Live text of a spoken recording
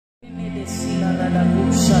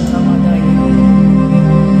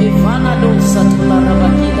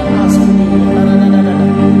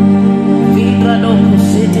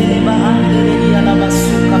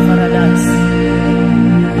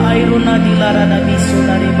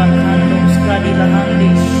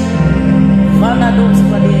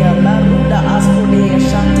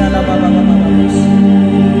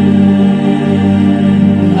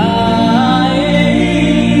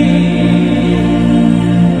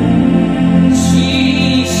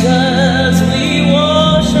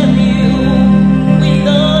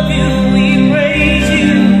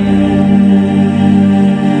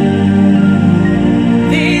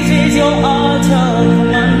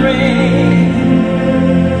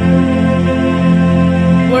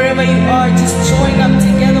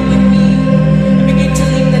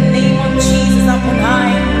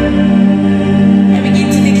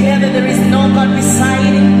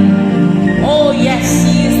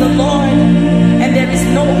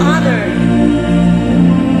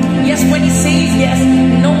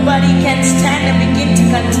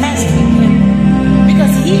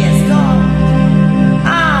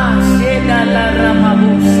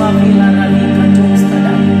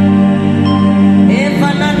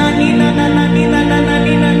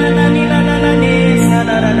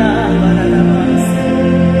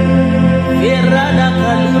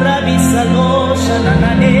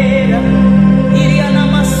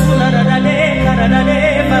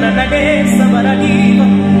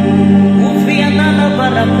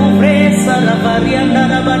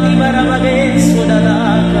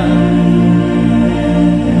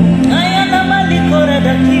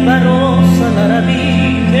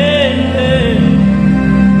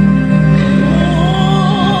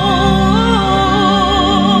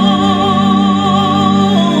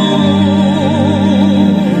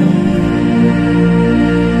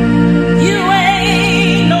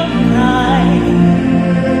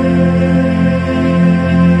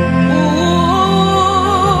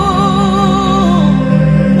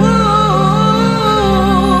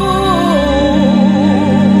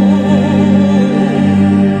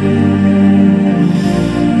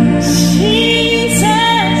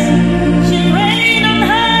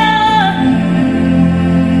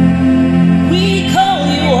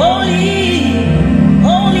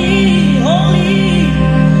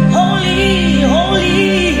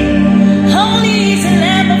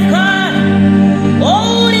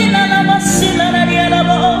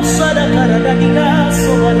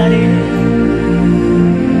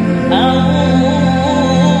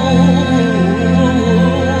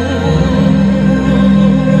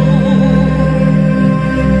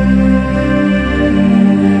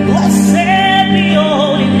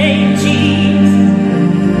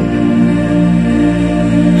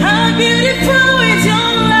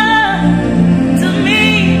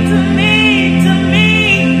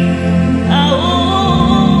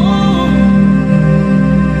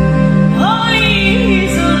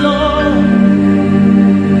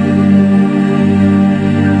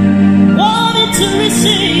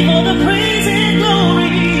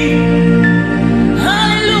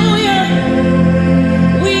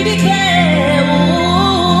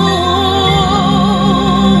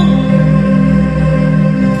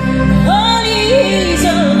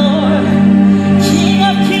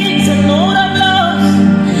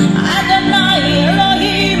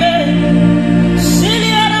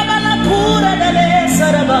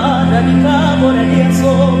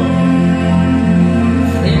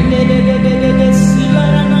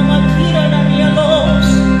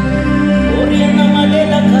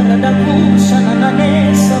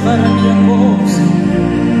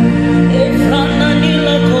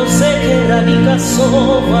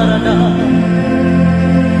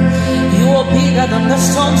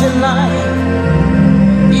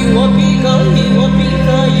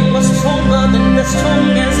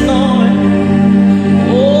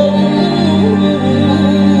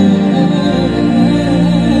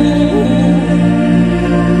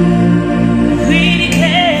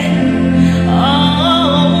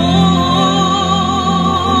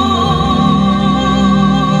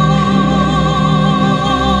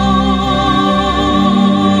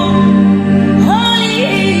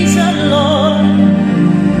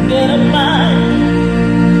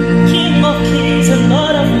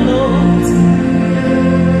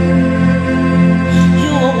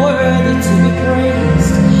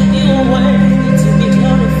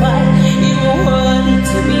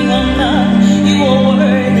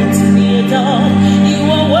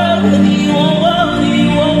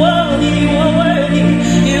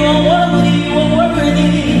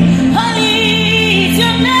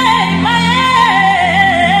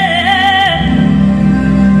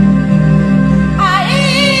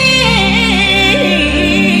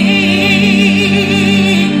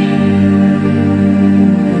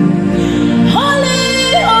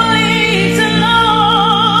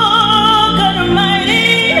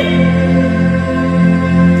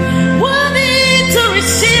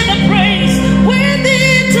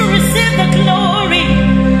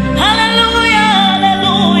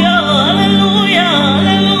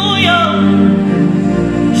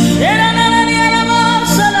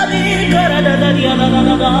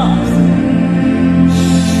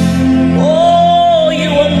Oh, you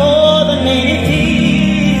are more than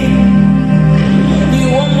anything. You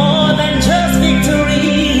are more than just victory.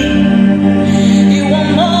 You are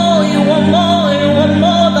more, you are more, you are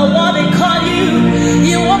more than what they call you.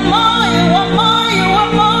 You are more, you are more, you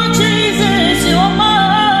are more, Jesus. You are more.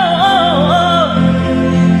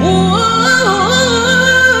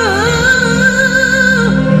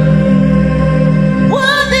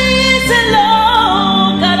 Worthy is the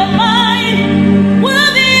Lord God Almighty.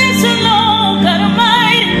 Worthy is the Lord God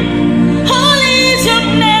Almighty. Holy is your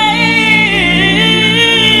name.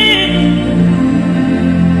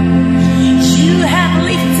 You have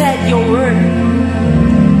lifted your word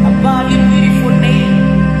above your beautiful name.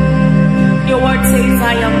 Your word says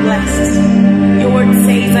I am blessed. Your word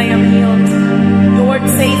says I am healed. Your word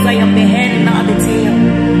says I am the head and not the tail.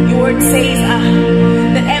 Your word says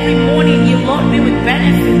that every morning you load me with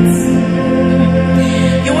benefits.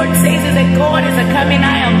 Your word says that God is a coming,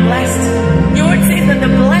 I am blessed. Your word says that the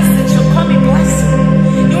blessed shall call me blessed.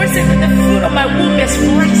 Your word says that the fruit of my womb is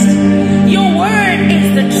blessed. Your word is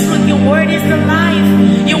the truth. Your word is the life.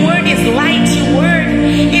 Your word is light. Your word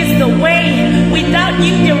is the way. Without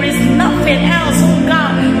you there is nothing else, oh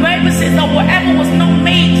God. The Bible says that whatever was not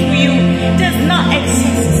made through you does not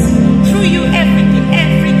exist. Through you everything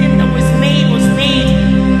that was made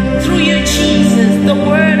through you, Jesus, the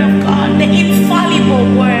word of God, the infallible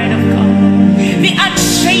word of God, the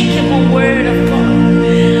unshakable word of God,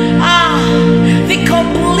 the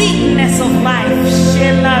completeness of life.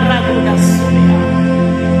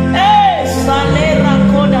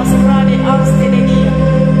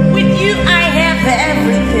 With you I have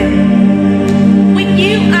everything. With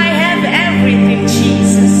you I have everything,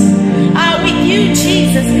 Jesus. With you,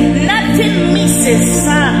 Jesus, nothing misses,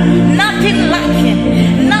 nothing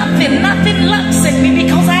lacking, nothing lacks in me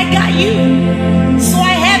because I got you. So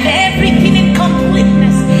I have everything in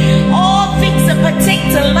completeness. All things that pertain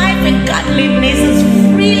to life and godliness has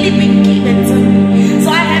freely been given to me. So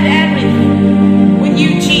I have everything. With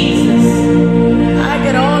you, Jesus, I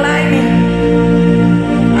got all I need.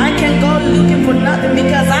 I can go looking for nothing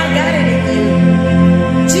because I got it in you.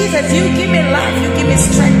 Jesus, you give me life, you give me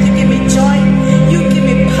strength, you give me joy, you give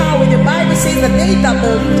me power. The Bible says that they that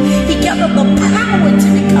believe, He gave them the power to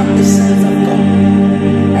become the sons of God.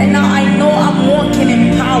 And now I know I'm walking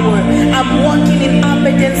in power. I'm walking in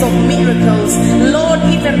abundance of miracles. Lord,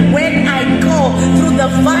 even when I go through the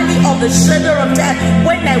valley of the shadow of death,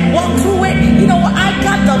 when I walk through it, you know what? I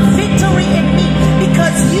got the victory in me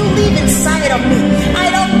because you live inside of me. I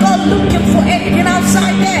don't go looking for anything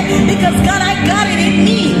outside there because God, I got it in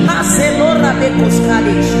me.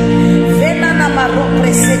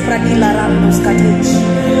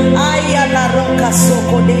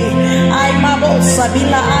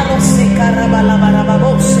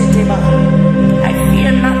 I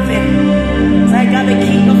fear nothing. I got the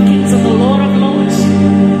King of Kings and the Lord of Lords.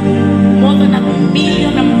 More than a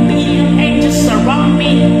million angels surround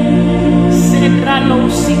me.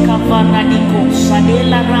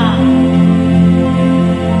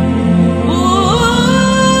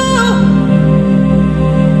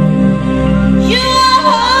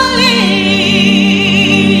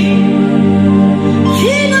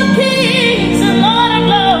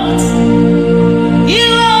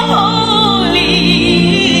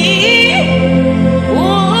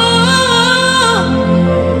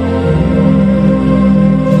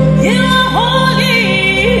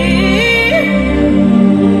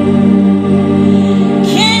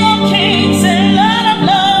 King of Kings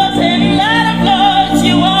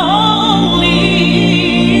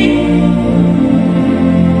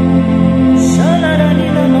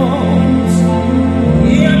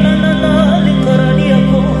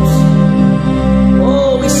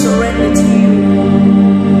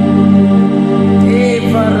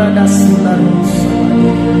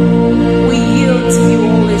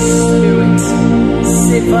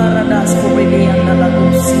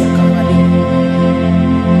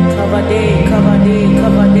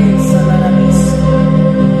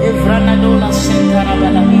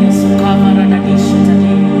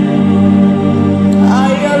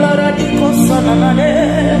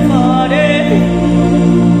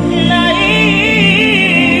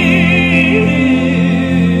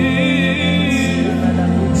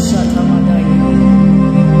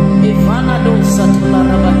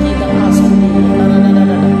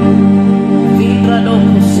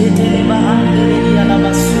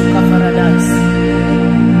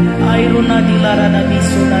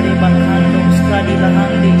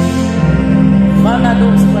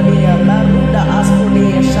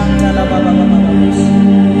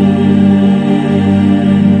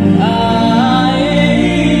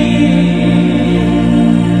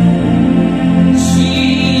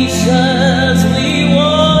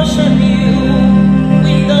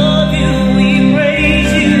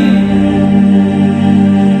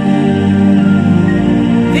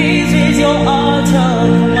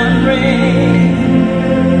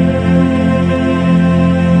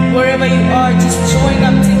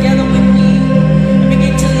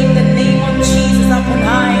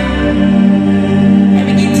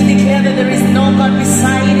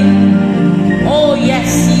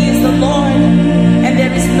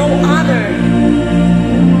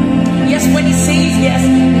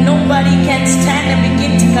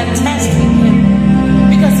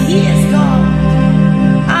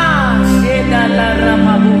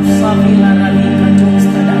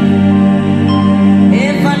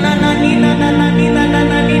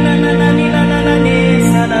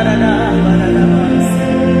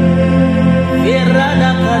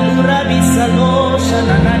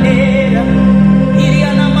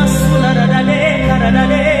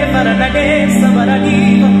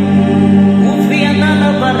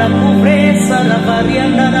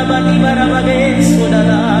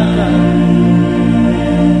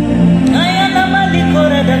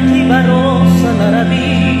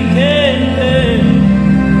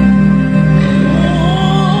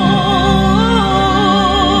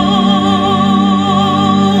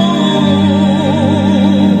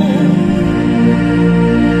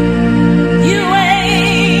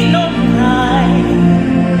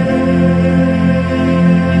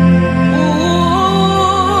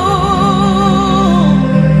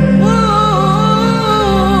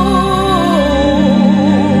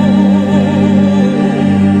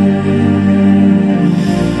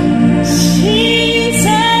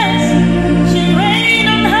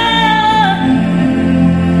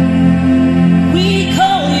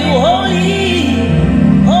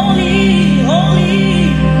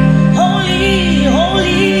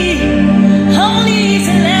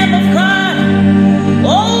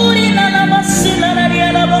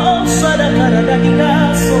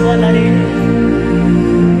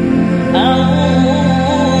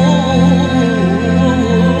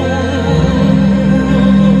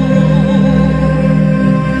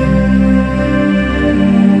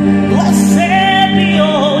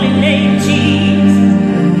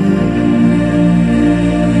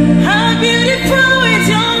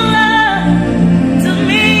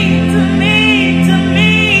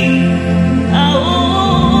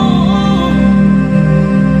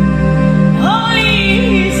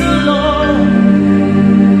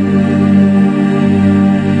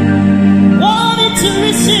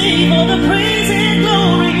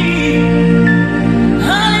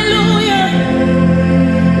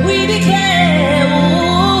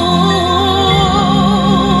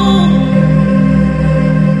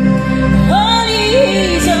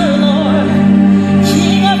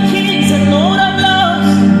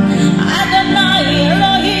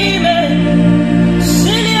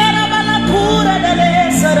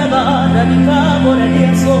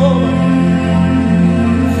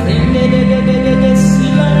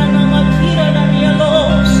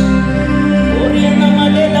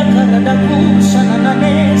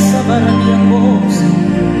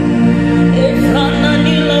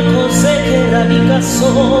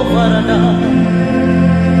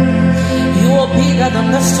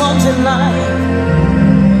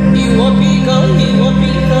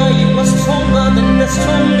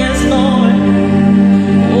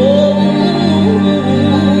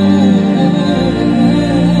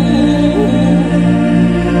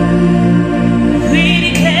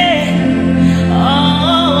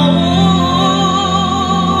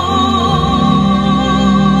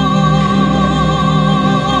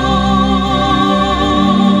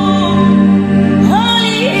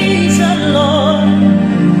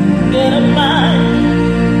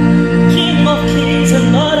King of kings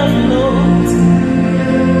and Lord of lords.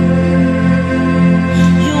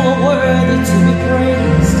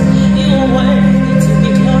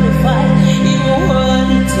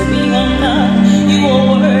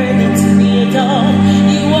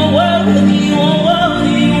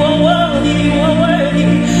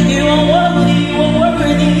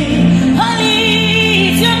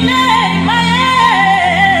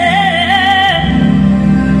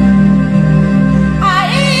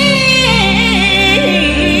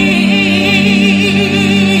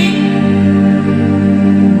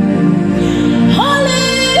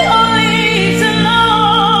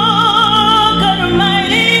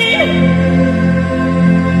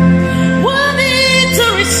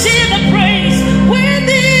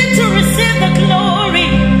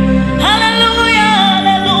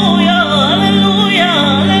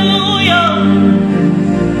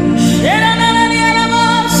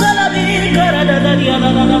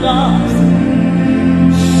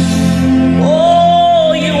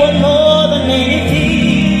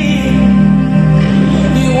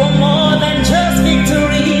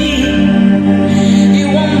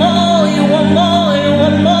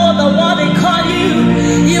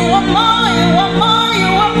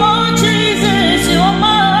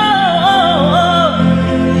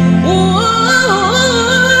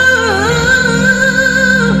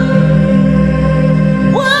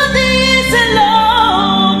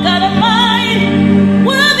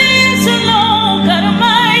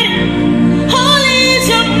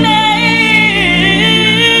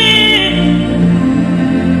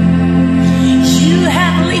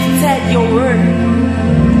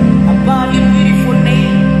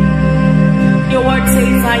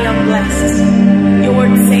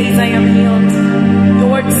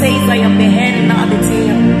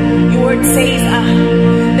 word says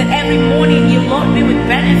that every morning you load me with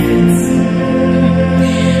benefits.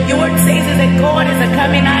 Your word says that God is a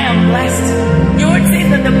coming, I am blessed. Your word says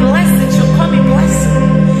that the blessed shall come in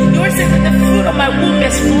blessing. Your word says that the fruit of my womb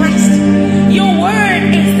is blessed. Your word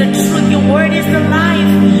is the truth. Your word is the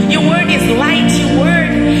life. Your word is light. Your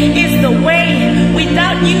word is the way.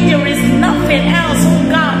 Without you, there is nothing else, oh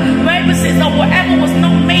God. The Bible says that whatever was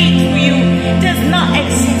not made through you does not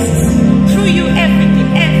exist. Through you,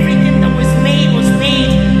 everything that was made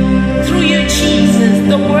through you, Jesus,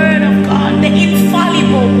 the word of God, the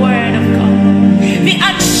infallible word of God, the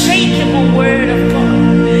unshakable word of God,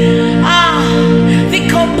 the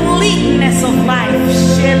completeness of life.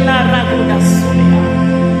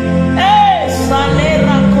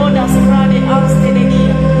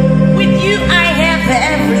 With you I have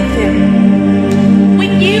everything.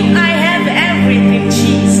 With you I have everything,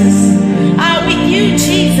 Jesus. With you,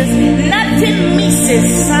 Jesus, nothing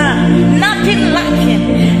misses, nothing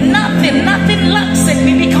lacking, nothing lacks in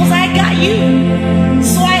me because I got you.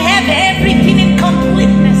 So I have everything in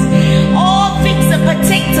completeness. All things that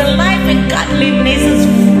pertain to life and godliness has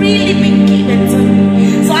freely been given to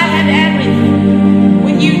me. So I have everything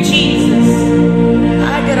with you, Jesus.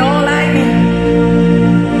 I got all I need.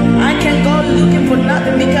 I can go looking for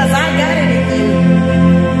nothing because I got it in you.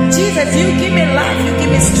 Jesus, you give me life, you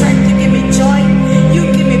give me strength, you give me joy, you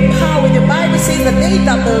give me power. The Bible says that they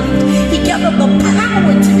that believe, He gave them the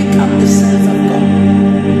power to become the sons of God.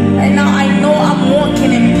 And now I know I'm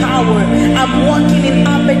walking in power. I'm walking in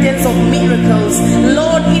abundance of miracles.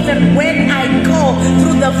 Lord, even when I go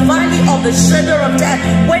through the valley of the shadow of death,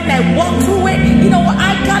 when I walk through it, you know what?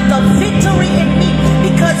 I got the victory in me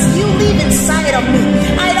because you live inside of me.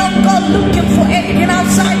 I don't go looking for anything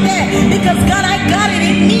outside there because God, I got it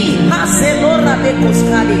in me.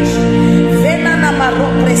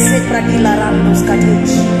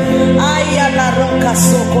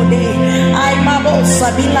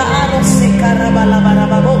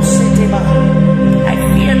 I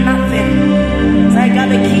fear nothing. I got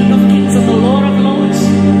the King of Kings and the Lord of Lords.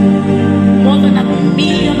 More than a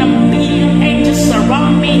million angels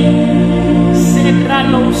surround me.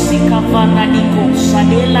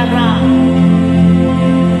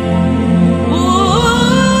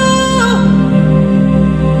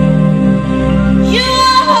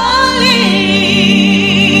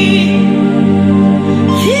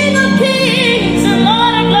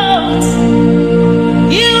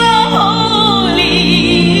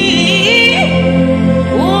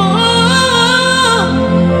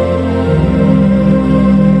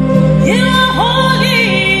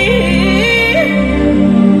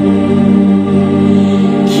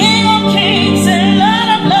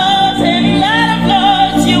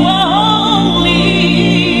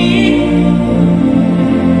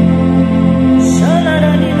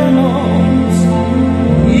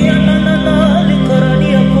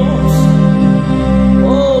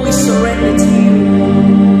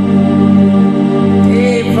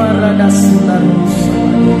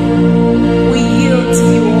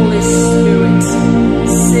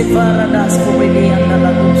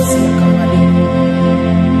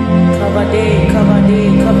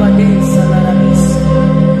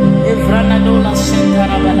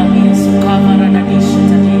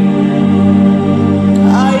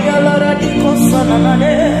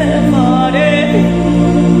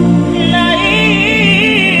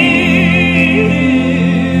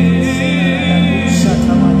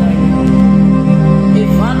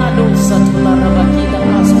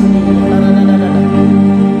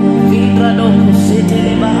 Vidra do kusete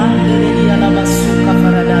le bahande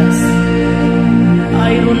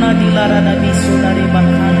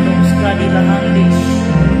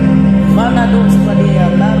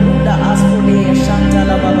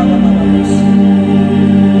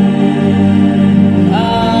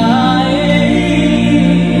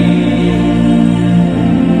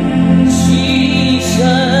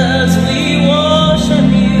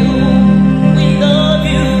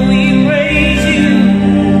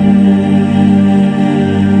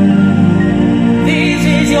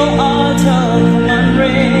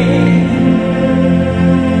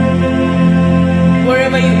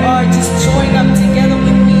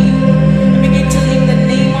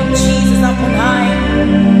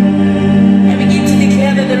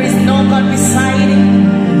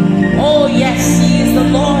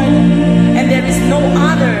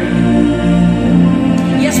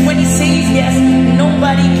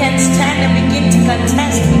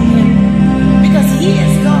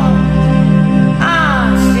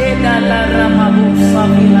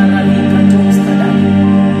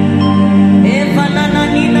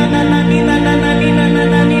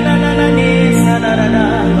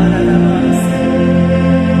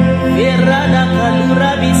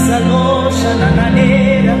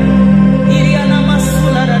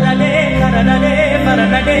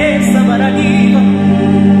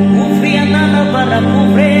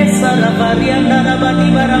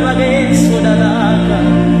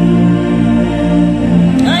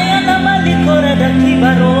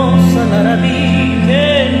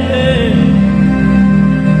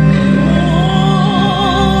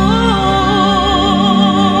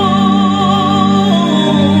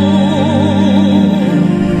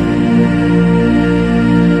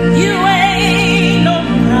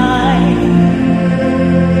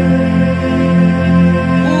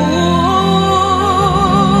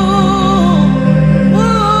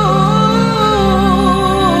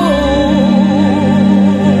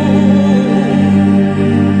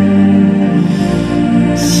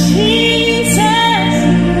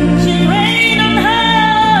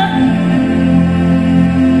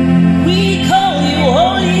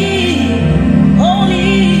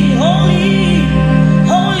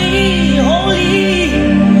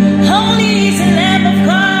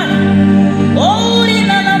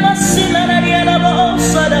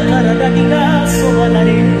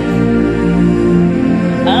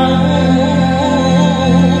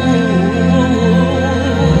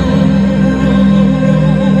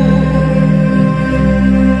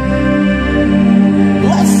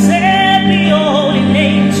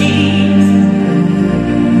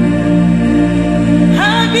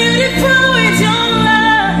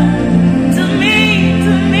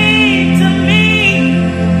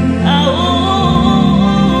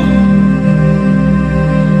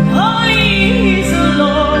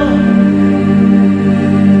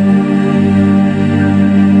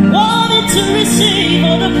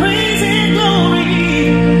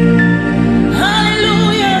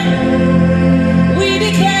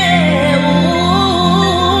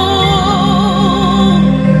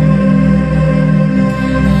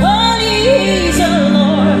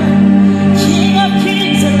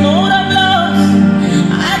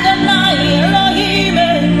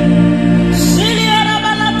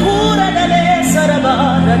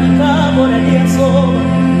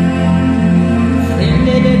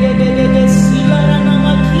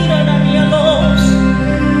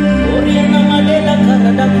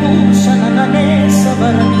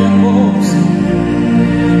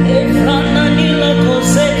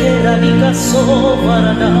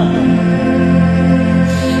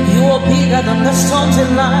You are bigger than the storms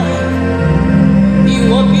in life.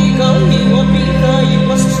 You are bigger, you are bigger, you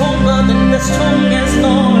are stronger than the strongest,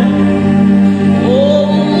 Lord. Oh,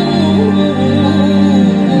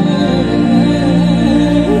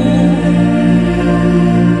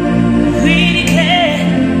 we declare,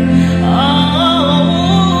 oh,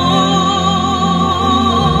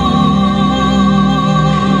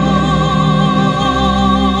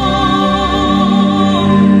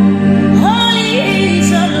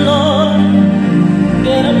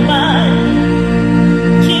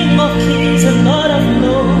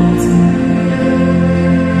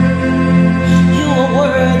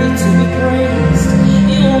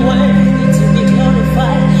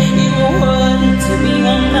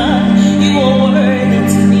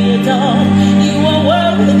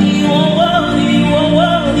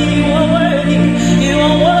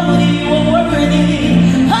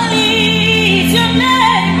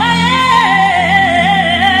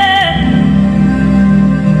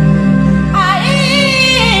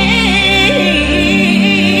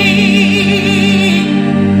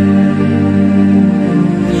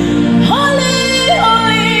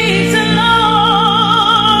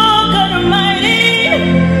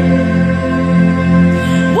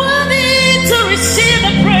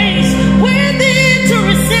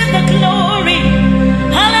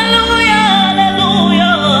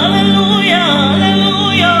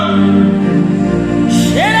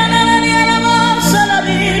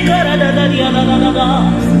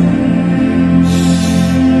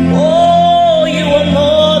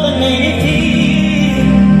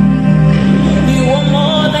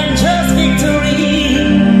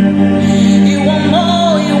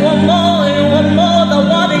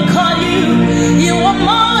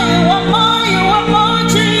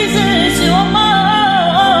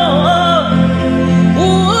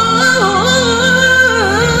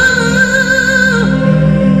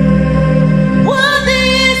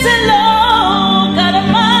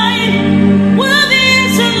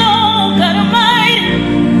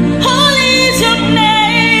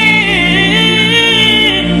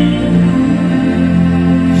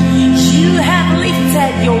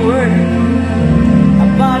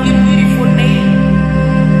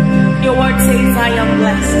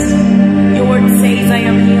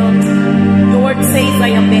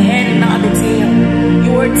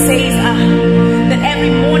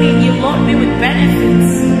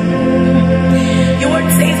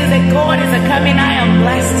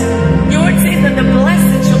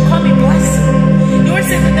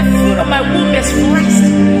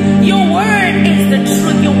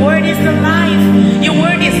 is the life. Your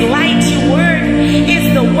word is light. Your word is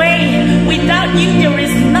the way. Without you, there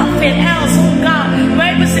is nothing else, oh God. The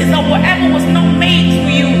Bible says that whatever was not made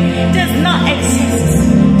through you does not exist.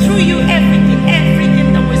 Through you, everything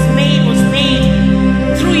that was made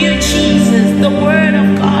through you, Jesus, the word of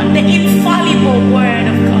God, the infallible word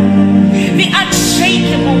of God, the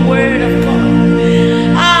unshakable word of God,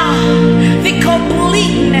 the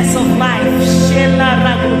completeness of life.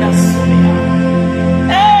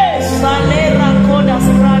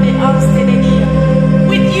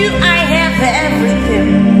 With you I have everything.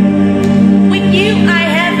 With you I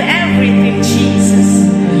have everything, Jesus.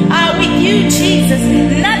 With you, Jesus,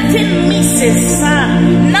 nothing misses,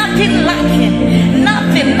 nothing lacking,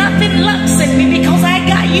 nothing lacks in me because I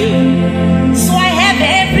got you. So I have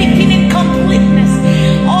everything in completeness.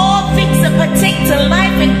 All things that pertain to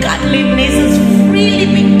life and godliness has freely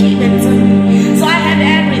been given to me. So I have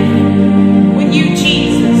everything. With you,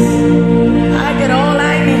 Jesus, I got all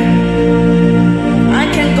I need. I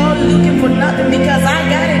can go looking for nothing because I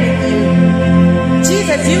got it in you.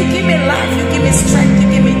 Jesus, you give me life, you give me strength, you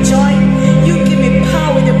give me joy, you give me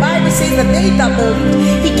power. The Bible says that they that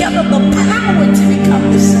believe, He gave them the power to become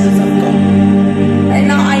the sons of God. And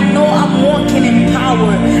now I know I'm walking in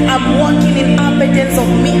power. I'm walking in abundance of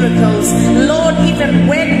miracles. Lord, even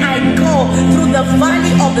when I go through the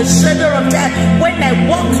valley of the shadow of death, when I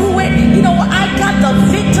walk through it, you know what? I got the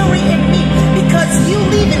victory in me because you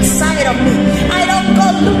live inside of me. I don't go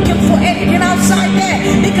looking for anything outside there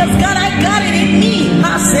because God, I got it in me.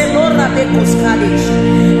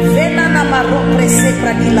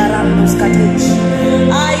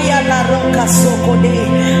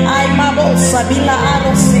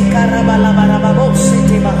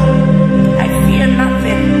 I fear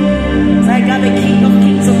nothing. I got the King of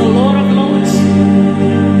Kings and the Lord of Lords.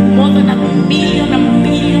 More than a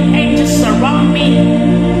million angels surround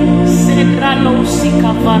me.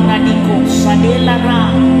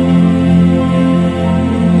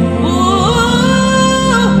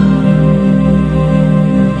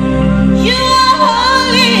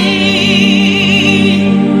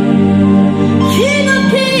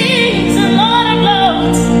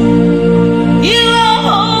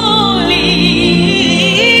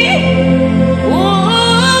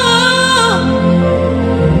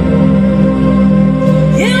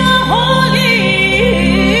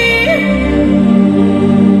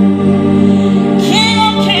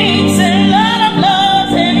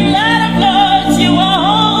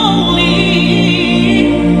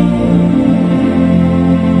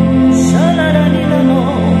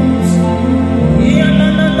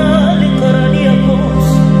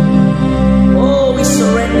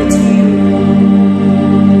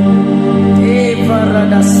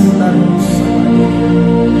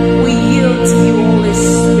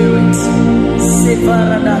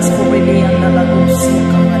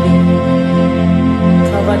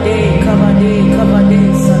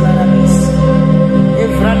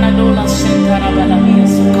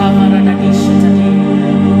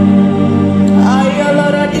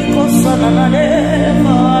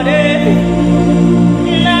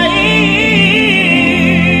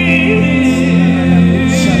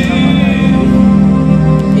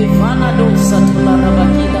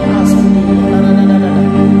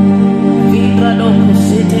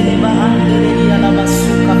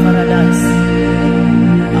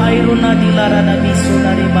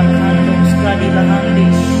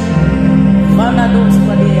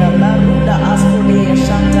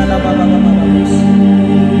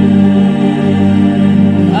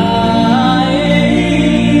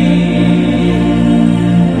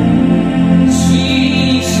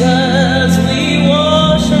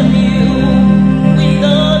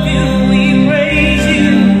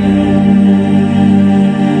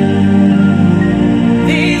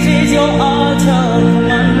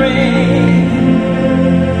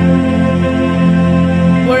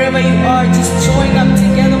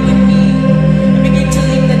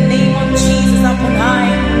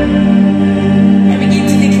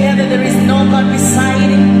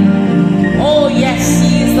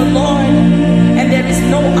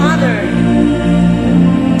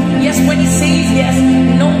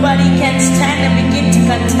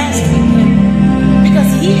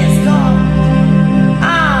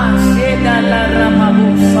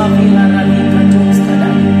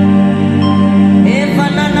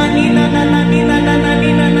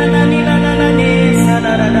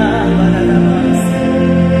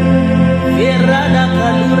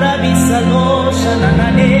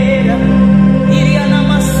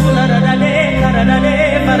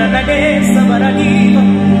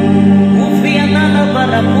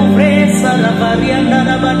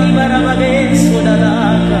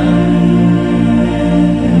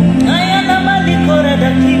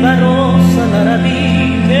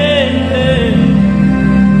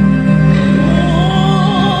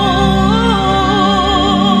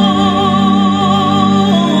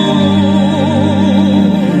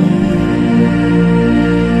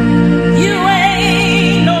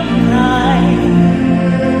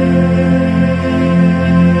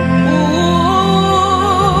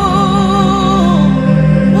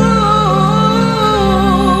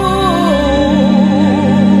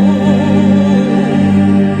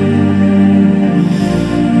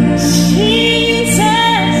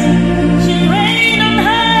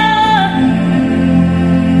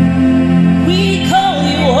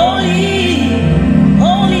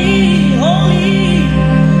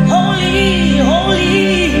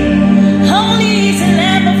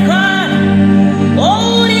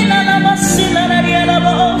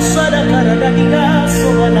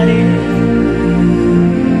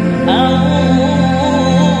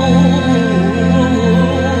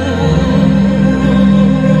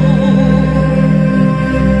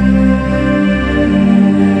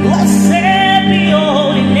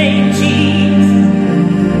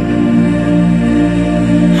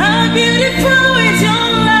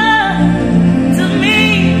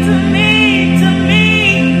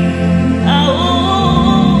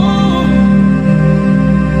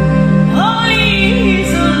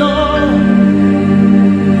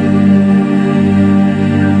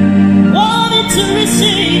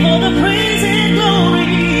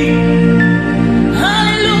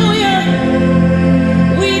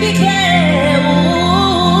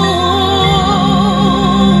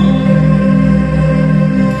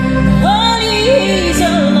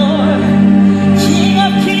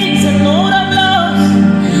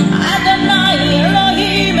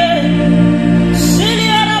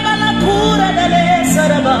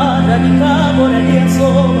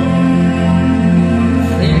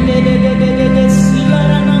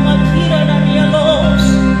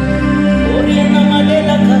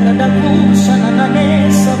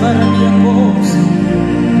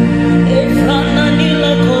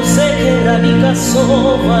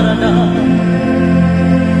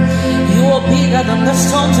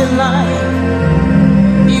 salt in life.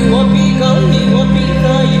 You are bigger,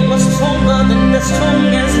 you are stronger than the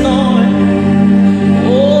strongest, Lord.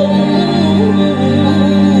 Oh,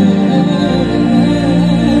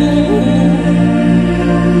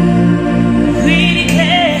 we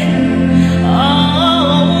declare,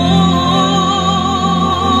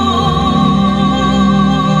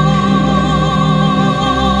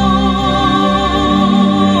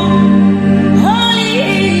 holy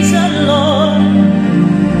is the Lord,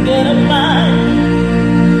 God of mine,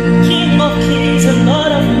 King of kings and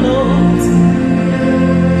Lord of lords.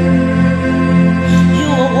 You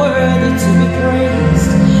are worthy to be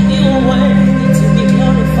praised. You are worthy to be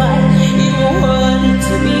glorified. You are worthy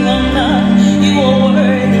to be honored. You are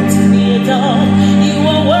worthy to be adored. You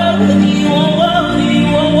are worthy, you are worthy,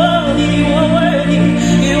 you are worthy, you are worthy,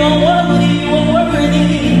 you are worthy, you are worthy.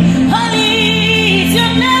 Holy is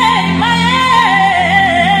your name, my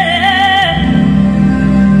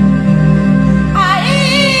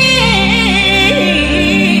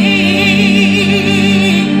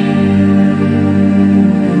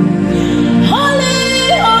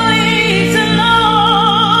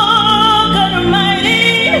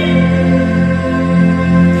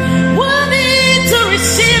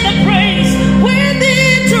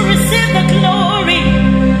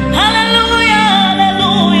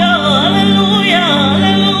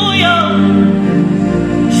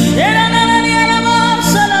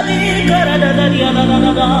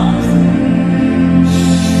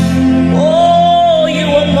oh, you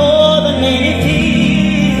are more than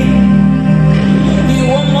anything. You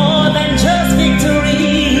are more than just victory.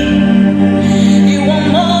 You are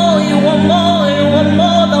more, you are more, you are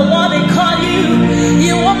more than what they call you.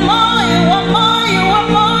 You are more, you are more, you are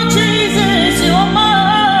more, Jesus. You are more.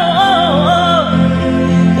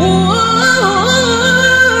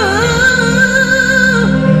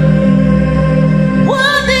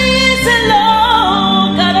 Worthy is the Lord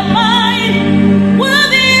God Almighty.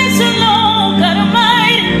 Worthy is the Lord God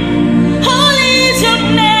Almighty. Holy is your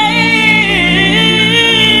name.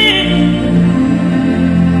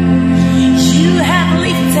 You have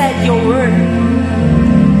lifted your word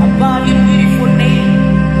above your beautiful name.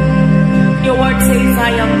 Your word says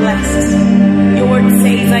I am blessed. Your word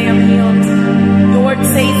says I am healed. Your word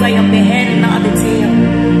says I am the head and not the tail.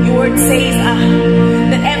 Your word says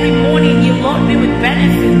that every morning you load me with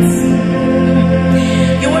benefits.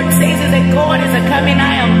 Your word says that God is a coming,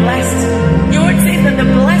 I am blessed. Your word says that the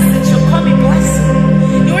blessed shall call me blessed.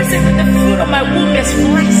 Your word says that the fruit of my womb is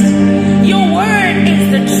blessed. Your word is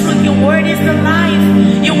the truth. Your word is the life.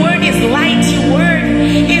 Your word is light. Your word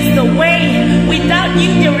is the way. Without you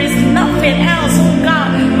there is nothing else, oh God.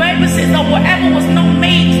 The Bible says that whatever was not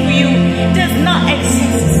made through you does not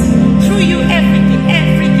exist. Through you everything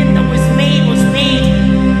that was made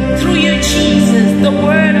through you, Jesus, the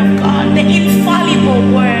word of God, the infallible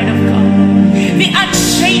word of God, the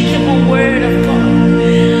unshakable word of God,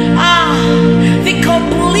 the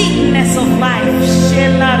completeness of life.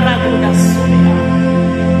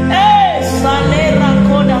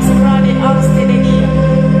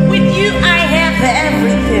 With you I have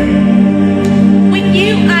everything. With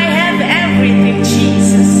you I have everything,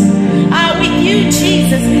 Jesus. With you,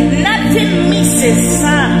 Jesus, nothing misses,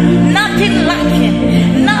 nothing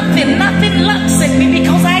lacking, nothing lacks in me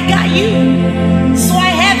because I got you. So I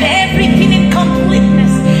have everything in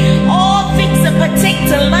completeness. All things that pertain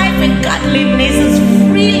to life and godliness has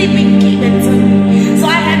freely been given to me. So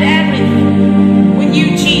I have everything with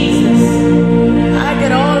you, Jesus. I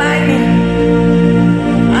got all I need.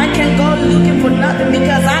 I can go looking for nothing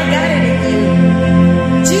because I got it in you.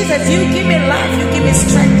 Jesus, you give me life, you give me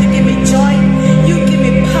strength, you give me joy, you give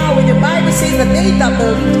me power. The Bible says that they that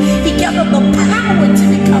believe, He gave them the power to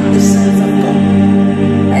become the sons of God.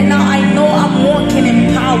 And now I know I'm walking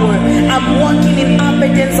in power. I'm walking in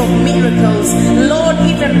abundance of miracles. Lord,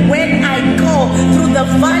 even when I go through the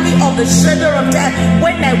valley of the shadow of death,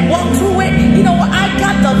 when I walk through it, you know what? I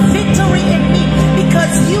got the victory in me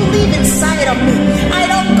because you live inside of me. I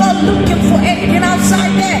don't go looking for anything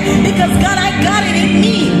outside there because God, I got it in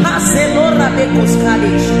me.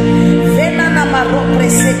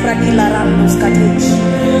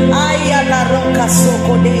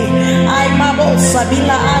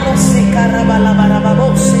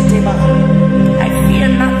 I fear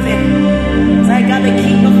nothing. I got the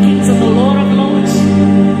King of Kings and the Lord of Lords.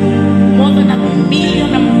 More than a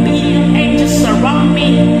million angels surround me.